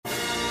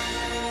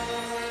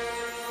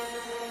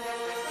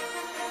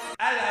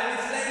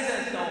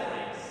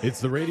It's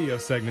the radio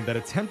segment that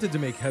attempted to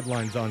make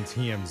headlines on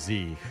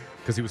TMZ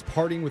because he was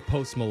partying with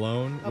Post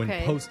Malone when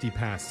Posty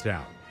passed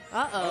out.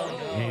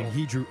 Uh-oh. And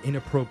he drew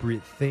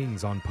inappropriate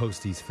things on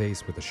Posty's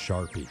face with a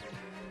Sharpie.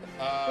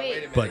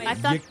 Wait a minute.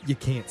 But you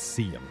can't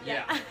see them.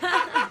 Yeah.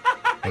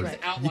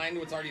 It's outlined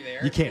what's already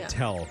there. You can't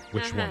tell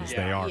which ones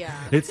they are. Yeah.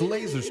 It's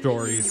Laser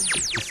Stories,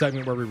 the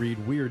segment where we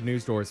read weird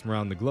news stories from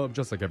around the globe,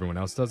 just like everyone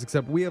else does,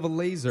 except we have a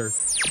laser,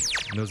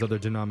 and those other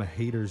Denama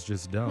haters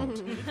just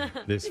don't.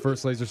 This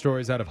first laser story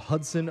is out of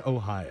Hudson,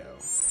 Ohio.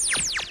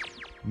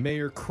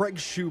 Mayor Craig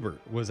Schubert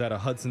was at a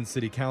Hudson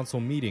City Council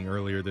meeting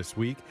earlier this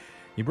week.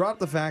 He brought up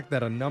the fact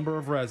that a number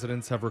of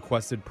residents have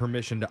requested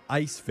permission to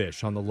ice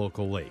fish on the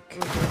local lake.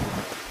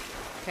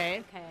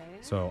 Okay.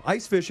 So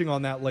ice fishing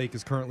on that lake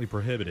is currently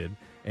prohibited,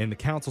 and the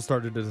council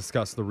started to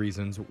discuss the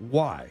reasons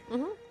why.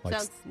 Like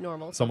Sounds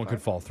normal. someone could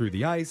fall through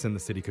the ice, and the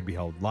city could be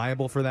held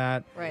liable for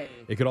that. Right.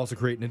 It could also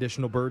create an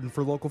additional burden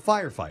for local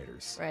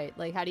firefighters. Right.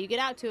 Like, how do you get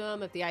out to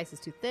them if the ice is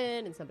too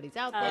thin and somebody's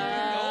out there?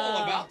 You know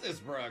all about this,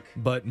 Brooke.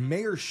 But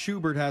Mayor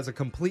Schubert has a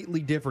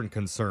completely different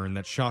concern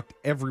that shocked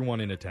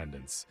everyone in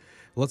attendance.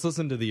 Let's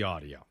listen to the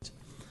audio.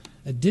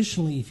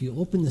 Additionally, if you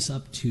open this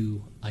up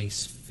to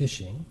ice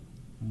fishing,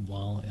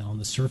 while on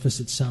the surface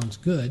it sounds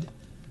good,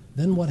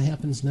 then what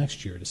happens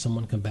next year? Does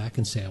someone come back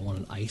and say, I want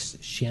an ice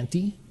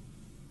shanty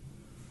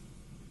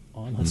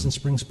on Hudson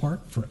Springs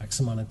Park for X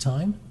amount of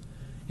time?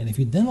 And if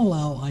you then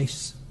allow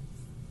ice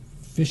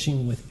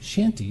fishing with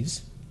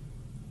shanties,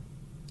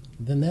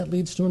 then that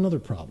leads to another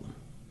problem.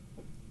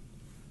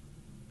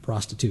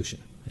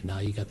 Prostitution. And now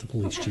you got the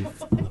police chief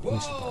and the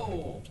police department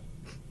involved.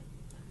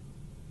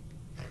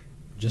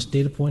 Just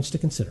data points to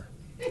consider.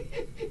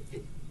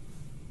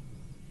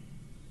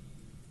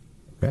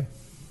 Okay.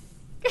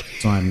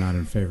 So I'm not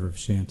in favor of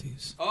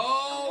shanties.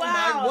 Oh,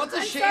 Wow. my. What's a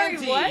I'm shanty?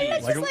 Sorry, what?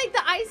 It's Like just like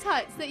the ice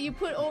huts that you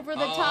put over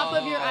the top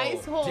of your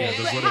ice hole. Yeah, those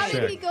But little how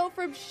did shack. he go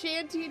from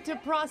shanty to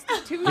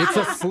prostitution? It's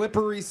a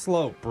slippery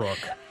slope, Brooke.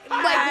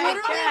 like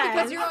literally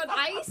because you're on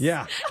ice?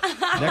 Yeah.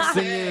 Next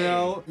thing you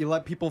know, you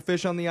let people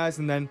fish on the ice,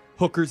 and then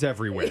hookers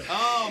everywhere.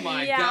 Oh,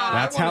 my Yeah. God.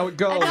 That's how it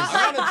goes.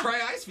 I want to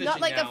try ice fishing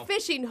Not like now. a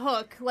fishing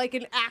hook, like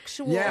an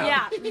actual.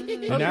 Yeah.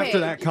 Yeah. And after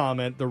that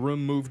comment, the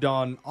room moved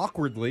on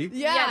awkwardly.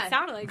 Yeah, it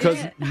sounded like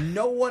Because it.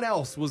 no one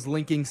else was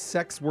linking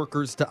sex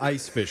workers to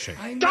ice fishing.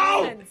 I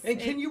know. Sense. And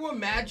can you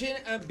imagine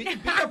being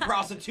a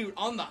prostitute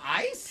on the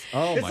ice?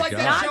 Oh, it's my like God.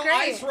 that Not show great.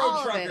 Ice Road All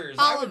of it. Truckers.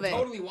 All I would of it.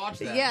 totally watch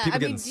that. Yeah. People I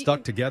getting mean,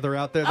 stuck together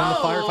out there, then the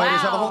Oh, firefighters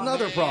have a whole wow,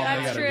 nother man. problem they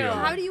That's got to true. deal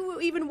with. How do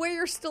you even wear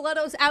your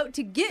stilettos out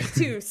to get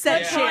to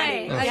said Yeah.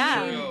 shanty? That's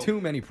I right. mean,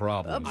 Too many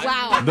problems.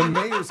 wow. The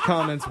mayor's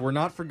comments were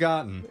not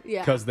forgotten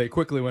Yeah. because they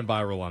quickly went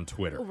viral on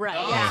Twitter. Right.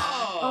 Yeah.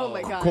 Oh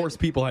my god. Of course,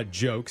 people had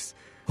jokes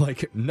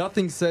like,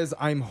 nothing says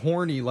I'm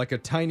horny like a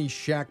tiny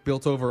shack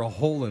built over a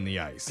hole in the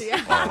ice.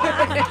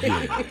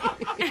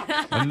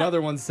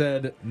 Another one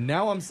said,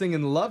 now I'm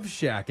singing Love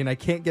Shack and I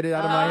can't get it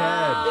out of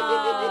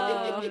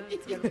my head.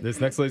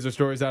 This next laser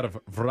story is out of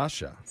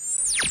Russia.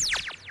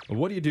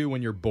 What do you do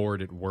when you're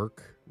bored at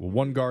work? Well,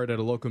 one guard at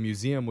a local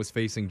museum was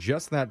facing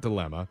just that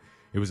dilemma.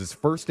 It was his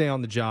first day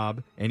on the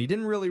job, and he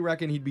didn't really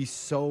reckon he'd be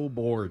so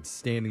bored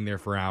standing there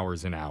for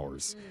hours and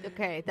hours.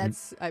 Okay,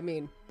 that's I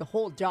mean the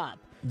whole job.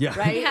 Yeah.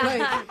 Right?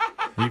 Like,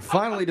 He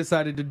finally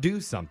decided to do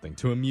something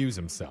to amuse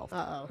himself.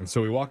 Uh-oh. And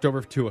so he walked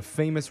over to a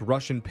famous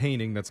Russian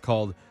painting that's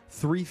called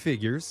Three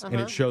Figures, and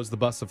it shows the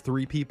busts of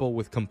three people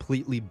with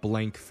completely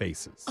blank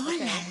faces.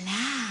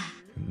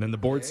 And then the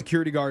bored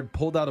security guard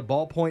pulled out a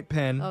ballpoint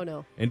pen Oh,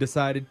 no. and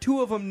decided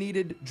two of them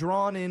needed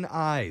drawn-in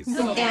eyes.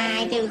 Sir,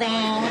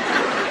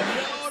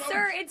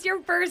 it's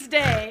your first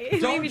day.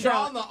 Don't Maybe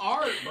draw don't. on the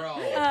art, bro.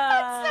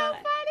 that's so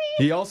funny.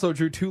 He also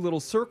drew two little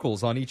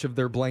circles on each of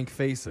their blank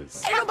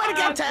faces. Nobody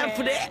got time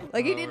for that.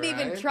 Like he didn't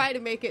even Alright. try to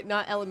make it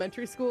not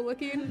elementary school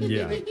looking.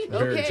 Yeah,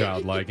 very Okay.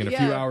 childlike. And a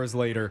Yeah. few hours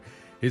later,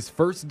 his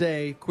first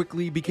day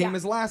quickly became Yeah.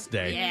 his last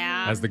day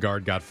Yeah. as the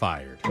guard got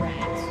fired.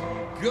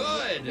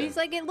 Good. He's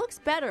like, it looks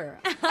better.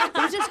 It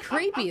was just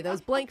creepy. Those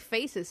blank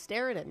faces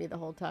staring at me the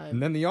whole time.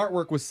 And then the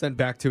artwork was sent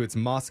back to its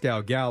Moscow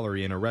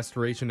gallery, and a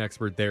restoration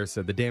expert there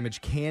said the damage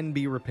can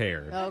be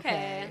repaired.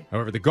 Okay.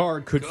 However, the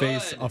guard could Good.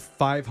 face a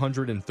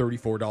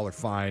 $534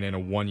 fine and a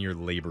 1-year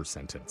labor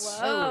sentence.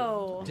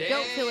 Oh.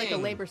 Don't feel like a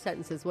Dang. labor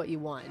sentence is what you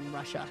want in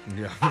Russia.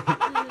 Yeah,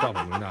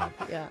 probably not.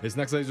 Yeah. This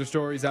next laser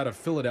story is out of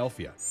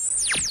Philadelphia.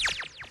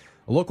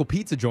 A local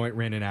pizza joint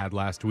ran an ad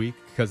last week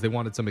because they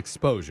wanted some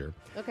exposure.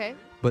 Okay.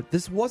 But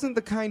this wasn't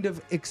the kind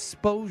of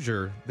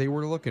exposure they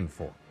were looking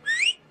for.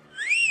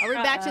 Are we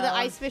back to the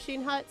ice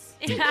fishing huts?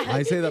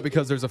 I say that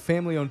because there's a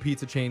family-owned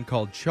pizza chain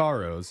called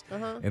Charo's,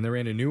 Uh-huh. and they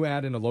ran a new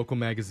ad in a local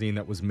magazine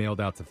that was mailed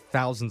out to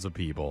thousands of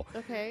people.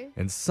 Okay.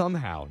 And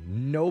somehow,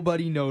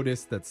 nobody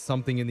noticed that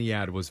something in the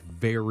ad was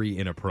very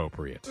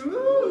inappropriate. What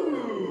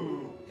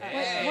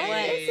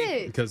is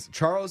it? Because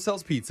Charo's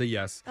sells pizza,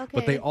 yes, but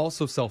Okay. they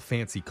also sell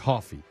fancy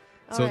coffee.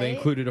 So they Alright.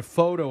 included a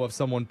photo of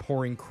someone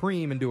pouring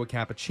cream into a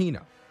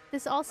cappuccino.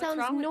 This all sounds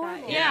wrong with that?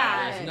 normal.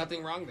 Yeah, there's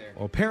nothing wrong there.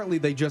 Well, apparently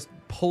they just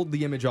pulled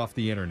the image off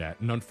the internet,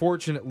 and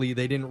unfortunately,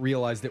 they didn't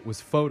realize it was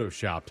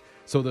photoshopped.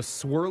 So the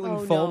swirling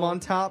Oh, foam no. on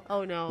top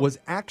Oh, no. was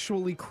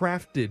actually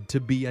crafted to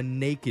be a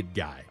naked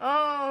guy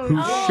Oh,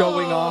 who's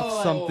showing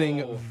off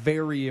something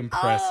very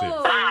impressive.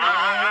 Oh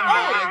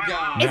my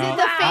God. Is it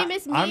the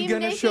famous meme I'm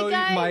going to naked show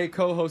guy? you my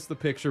co-host the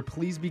picture.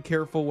 Please be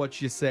careful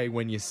what you say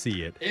when you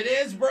see it. It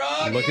is,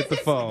 Brooke. Look at the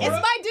phone. It's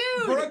my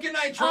dude. Brooke and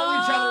I troll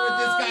each other with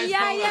this guy's yeah,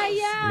 photos.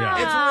 yeah.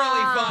 It's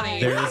really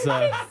funny. There's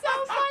a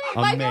So funny. A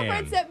My man.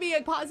 girlfriend sent me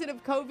a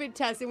positive COVID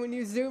test, and when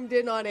you zoomed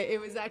in on it,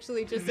 it was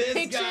actually just This a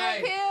picture guy.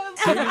 of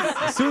him.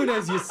 as soon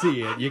as you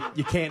see it,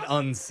 you can't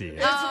unsee it.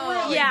 It's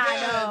really yeah, good.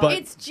 I know. But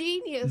It's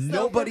genius.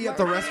 though, Nobody for at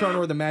the marketing. restaurant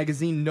or the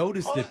magazine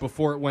noticed it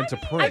before it went to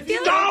print. If you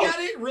look at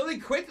it really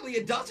quickly,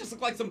 it does just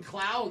look like some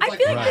clouds. I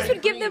feel like Right. this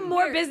would give them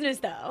more business,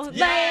 though.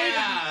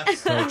 Yeah.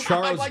 So I'd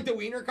Charles, like the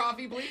wiener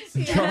coffee,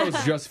 please. Charles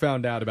just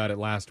found out about it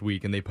last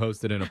week, and they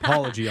posted an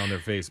apology on their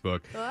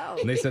Facebook. Wow.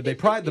 And they said they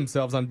pride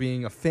themselves on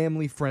being a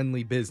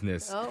family-friendly business.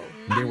 Oh.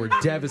 And they were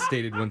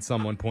devastated when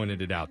someone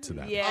pointed it out to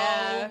them.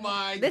 Yeah. Oh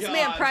my This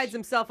man gosh. prides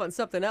himself on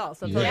something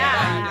else. I'll tell you Yeah.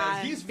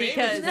 that. He does. He's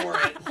Because famous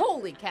for it.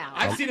 holy cow.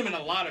 I've seen him in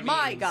a lot of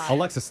My memes. God.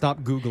 Alexa, stop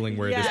Googling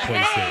where this Yeah.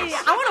 place Hey, is.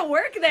 I want to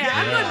work there.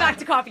 I'm Yeah. going back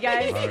to coffee,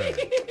 guys. All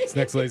right. This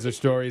next laser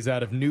story is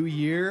out of New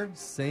Year,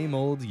 same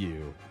old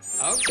you.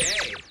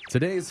 Okay.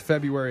 Today is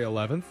February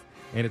 11th,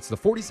 and it's the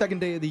 42nd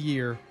day of the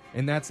year,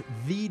 and that's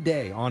the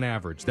day, on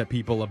average, that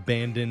people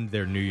abandoned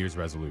their New Year's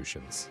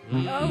resolutions.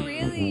 Oh,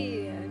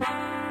 really? Wow,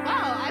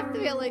 I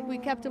feel like we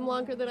kept him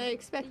longer than I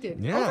expected.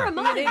 Yeah. Over a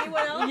month.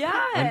 Anyone else?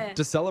 Yeah. And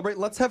to celebrate,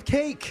 let's have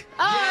cake.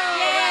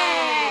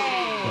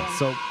 Oh!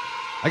 So,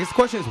 I guess the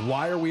question is,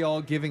 why are we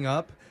all giving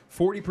up?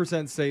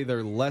 40% say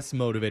they're less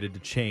motivated to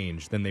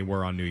change than they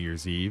were on New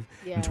Year's Eve,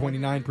 and Yeah.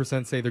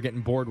 29% say they're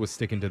getting bored with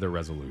sticking to their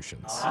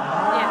resolutions.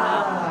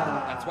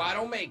 Yeah. That's why I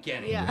don't make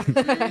any. Yeah.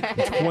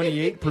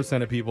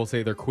 28% of people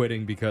say they're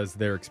quitting because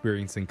they're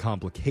experiencing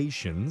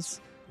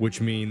complications, which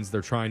means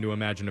they're trying to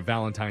imagine a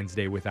Valentine's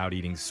Day without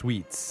eating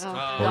sweets, or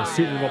a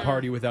Super Bowl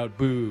party without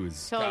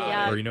booze, Totally.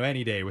 Yeah. or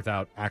any day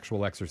without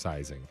actual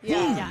exercising.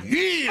 Yeah.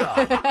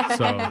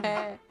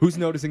 So, who's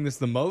noticing this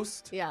the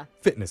most? Yeah.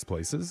 Fitness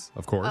places,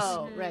 of course.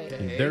 Oh, right.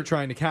 And they're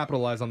trying to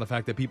capitalize on the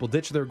fact that people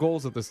ditch their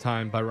goals at this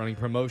time by running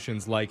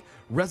promotions like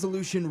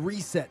Resolution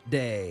Reset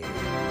Day.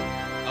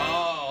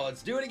 Oh,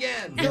 let's do it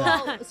again.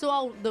 So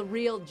all the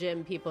real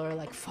gym people are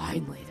like,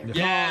 finally, they're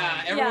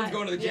Yeah, everyone's Yeah.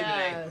 going to the gym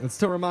Yeah. today. It's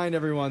to remind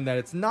everyone that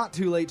it's not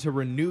too late to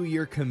renew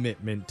your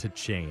commitment to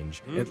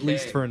change, at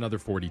least Okay. for another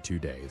 42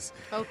 days.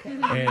 Okay.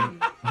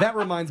 And that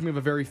reminds me of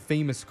a very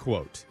famous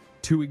quote.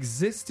 To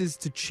exist is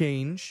to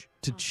change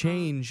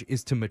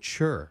is to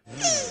mature.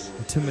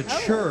 And to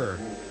mature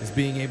is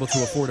being able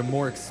to afford a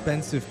more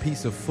expensive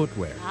piece of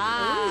footwear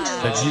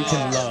that you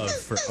can love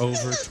for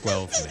over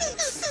 12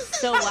 minutes.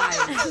 So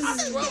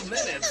wise. 12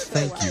 minutes.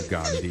 Thank you,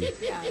 Gandhi.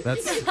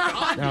 That's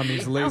now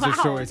means Laser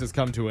Stories has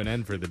come to an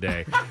end for the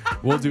day.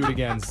 We'll do it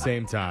again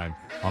same time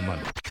on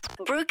Monday.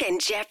 Brooke and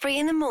Jeffrey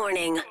in the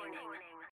morning.